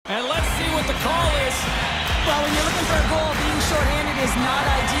for a goal, being shorthanded is not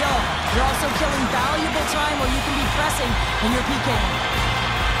ideal. You're also killing valuable time where you can be pressing when you're PKing.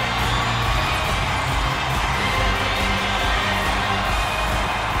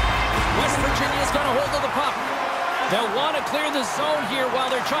 West Virginia's got a hold of the puck. They'll want to clear the zone here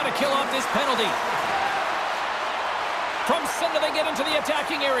while they're trying to kill off this penalty. From center, they get into the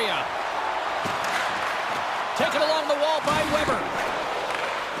attacking area. Taken along the wall by Weber.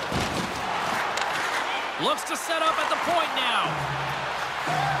 Looks to set up at the point now.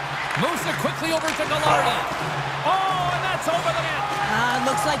 Moves it quickly over to Gallardi. Oh, and that's over the net.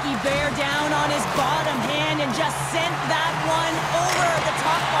 Looks like he bare down on his bottom hand and just sent that one over the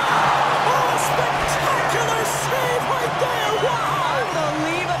top bar. Oh, a spectacular save right there. Wow.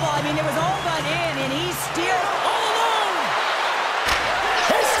 Unbelievable. I mean, it was all but in, and he steered All alone.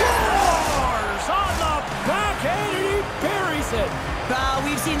 He scores on the backhand, and he buries it.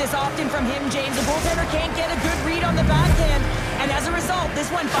 We've seen this often from him, James. The goaltender can't get a good read on the backhand, and as a result, this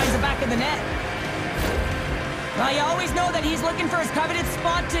one finds the back of the net. Well, you always know that he's looking for his coveted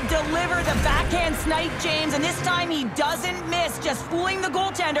spot to deliver the backhand snipe, James, and this time he doesn't miss, just fooling the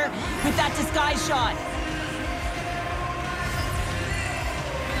goaltender with that disguise shot.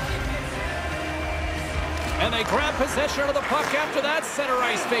 And they grab possession of the puck after that center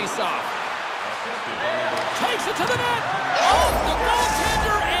ice face-off. Takes it to the net. Off the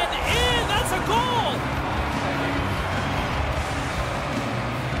goaltender and in. That's a goal.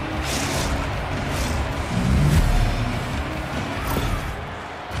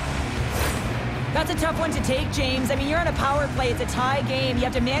 That's a tough one to take, James. I mean, you're on a power play. It's a tie game. You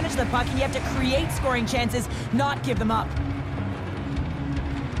have to manage the puck, and you have to create scoring chances, not give them up.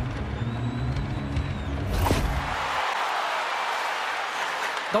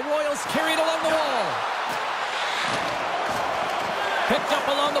 The Royals carried along the wall. Picked up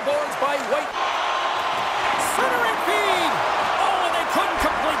along the boards by White. Centering feed. Oh, and they couldn't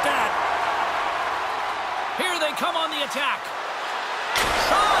complete that. Here they come on the attack.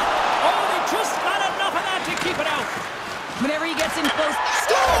 Shot. Oh, they just got enough of that to keep it out. Whenever he gets in close,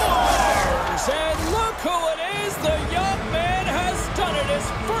 Scores! And look who it is. The young man has done it. His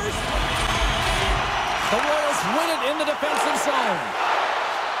first. The Royals win it in the defensive zone.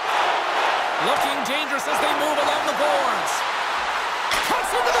 Looking dangerous as they move along the boards. Cuts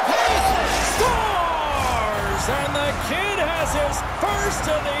into the paint. Scores! And the kid has his first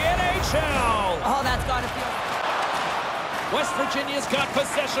in the NHL. oh, that's got to feel... West Virginia's got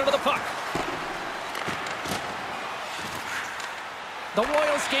possession of the puck. The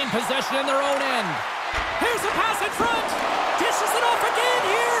Royals gain possession in their own end. Here's a pass in front. Dishes it off again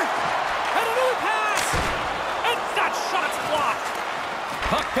here. And another pass. And that shot's blocked.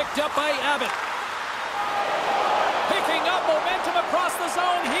 Puck picked up by Abbott. Picking up momentum across the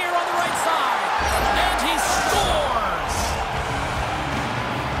zone here on the right side. And he scores!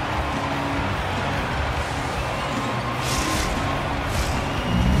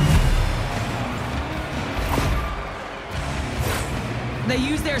 They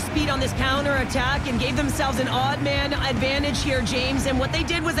used their speed on this counter-attack and gave themselves an odd man advantage here, James. And what they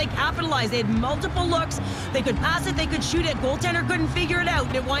did was they capitalized. They had multiple looks. They could pass it, they could shoot it. Goaltender couldn't figure it out,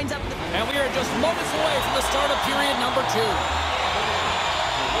 and it winds up... And we are just moments away from the start of period number 2.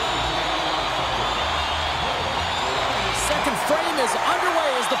 Second frame is underway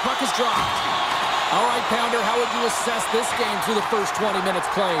as the puck is dropped. All right, Pounder, how would you assess this game through the first 20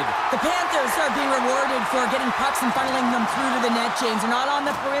 minutes played? The Panthers are being rewarded for getting pucks and funneling them through to the net, James. They're not on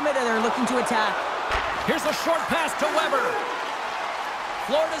the perimeter. They're looking to attack. Here's a short pass to Weber.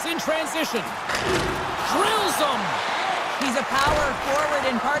 Florida's in transition. Drills them. He's a power forward,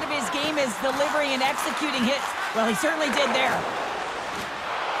 and part of his game is delivering and executing hits. Well, he certainly did there.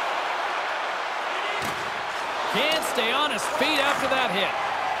 Can't stay on his feet after that hit.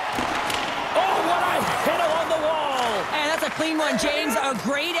 Oh, what a hit along the wall. And that's a clean one, James. A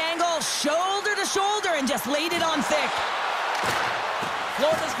great angle, shoulder to shoulder, and just laid it on thick.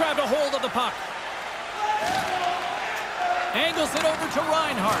 Florida's grabbed a hold of the puck. Angles it over to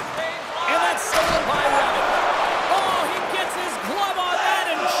Reinhart. And that's stolen by Rabbit. Oh, he gets his glove on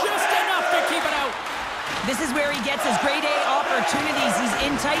that and just enough to keep it out. This is where he gets his grade A opportunities. He's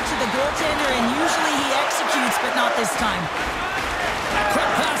in tight to the goaltender, and usually he executes, but not this time.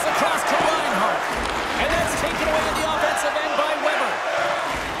 Quick pass across to Reinhart. And that's taken away in the offensive end by Weber.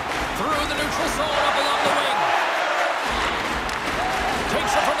 Through the neutral zone up along the wing.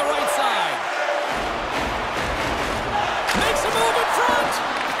 Takes it from the right side. Makes a move in front.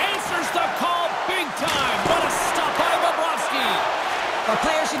 Answers the call big time. What a stop by Bobrovsky. A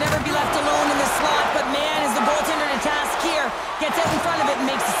player should never be left alone in the slot, but man, is the goaltender to task here. Gets out in front of it and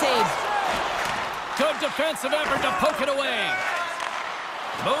makes the save. Good defensive effort to poke it away.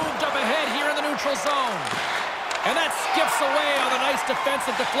 Moved up ahead here in the neutral zone. And that skips away on a nice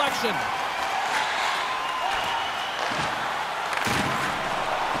defensive deflection.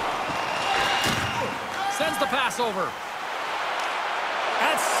 Sends the pass over.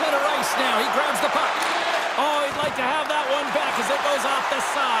 At center ice now. He grabs the puck. Oh, he'd like to have that one back as it goes off the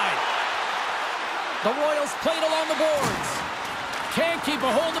side. The Royals played along the boards. Can't keep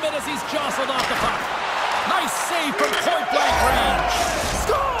a hold of it as he's jostled off the puck. Nice save from point-blank range.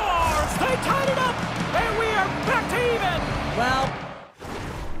 Scores! They tied it up, and we are back to even. Well,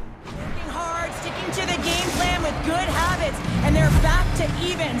 working hard, sticking to the game plan with good habits, and they're back to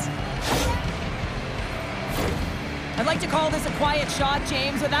evens. I'd like to call this a quiet shot,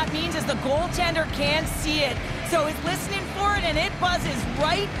 James. What that means is the goaltender can't see it. So he's listening for it, and it buzzes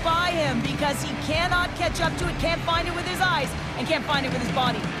right by him because he cannot catch up to it, can't find it with his eyes, and can't find it with his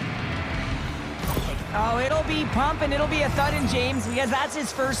body. Oh, it'll be pumping. It'll be a thudding, James, because that's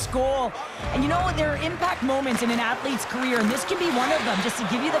his first goal. And you know, there are impact moments in an athlete's career, and this can be one of them, just to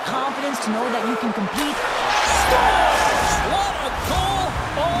give you the confidence to know that you can compete. Scores! What a goal!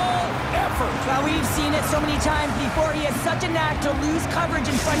 All effort! Well, we've seen it so many times before. He has such a knack to lose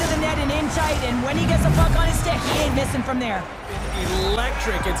coverage in front of the net and in tight, and when he gets a puck on his stick, he ain't missing from there.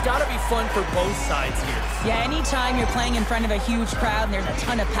 Electric. It's got to be fun for both sides here. Yeah, anytime you're playing in front of a huge crowd and there's a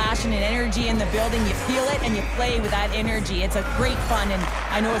ton of passion and energy in the building, you feel it and you play with that energy. It's a great fun, and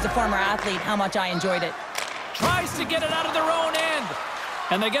I know as a former athlete how much I enjoyed it. Tries to get it out of their own end,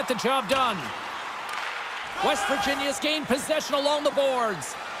 and they get the job done. West Virginia's gained possession along the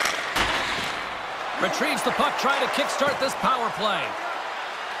boards. Retrieves the puck, trying to kickstart this power play.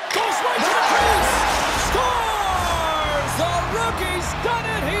 Goes right to the crease! Scores! The rookie's done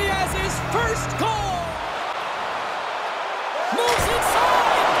it! He has his first goal! Moves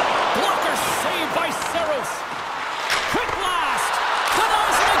inside! Blocker saved by Saros. Quick blast!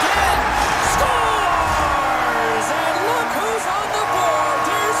 Denies it again! Scores! And look who's on the board!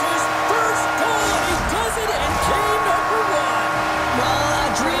 Here's his first goal, and he does it in game number 1. Well,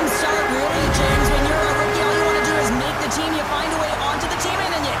 dreams start really, James. When you're a rookie, all you want to do is make the team. You find a way onto the team,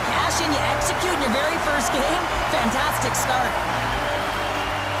 and then you cash in, you execute in your very first game. Fantastic start.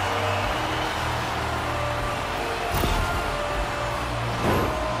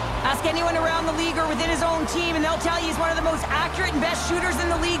 Ask anyone around the league or within his own team, and they'll tell you he's one of the most accurate and best shooters in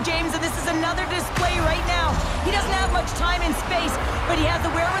the league, James, and this is another display right now. He doesn't have much time and space, but he has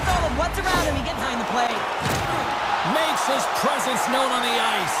the wherewithal of what's around him. He gets behind the play. Makes his presence known on the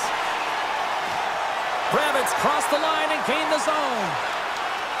ice. Kravitz crossed the line and gained the zone.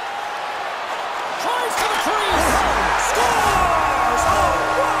 Tries to the crease. Scores! Oh,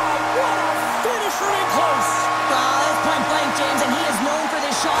 wow! What a finisher in close. That's point blank, James, and he is known for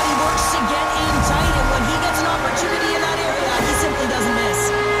this shot. He works to get in tight, and when he gets an opportunity in that area, he simply doesn't miss.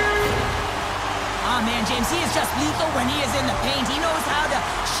 Ah, man, James, he is just lethal when he is in the paint. He knows how to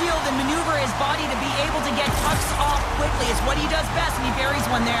shield and maneuver his body to be able to get pucks off quickly. It's what he does best, and he buries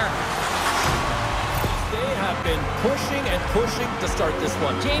one there. They have been pushing and pushing to start this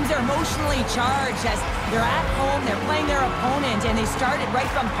one. James, they're emotionally charged as they're at home, they're playing their opponent, and they started right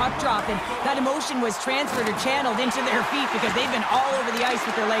from puck drop, and that emotion was transferred or channeled into their feet because they've been all over the ice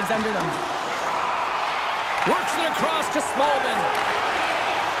with their legs under them. Works it across to Smallman.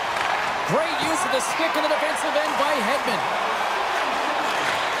 Great use of the stick in the defensive end by Hedman.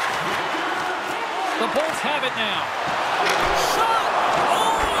 The Bulls have it now. Shot!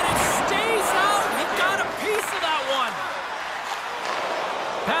 Oh, and it stays out. He got a piece of that one.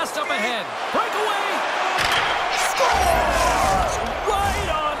 Passed up ahead. Breakaway. Scores! Right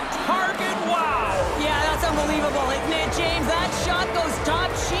on target. Wow. Yeah, that's unbelievable, isn't it, James? That shot goes top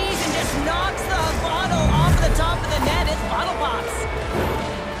cheese and just knocks the bottle off the top of the net. It's bottle pops.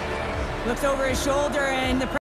 Looks over his shoulder and the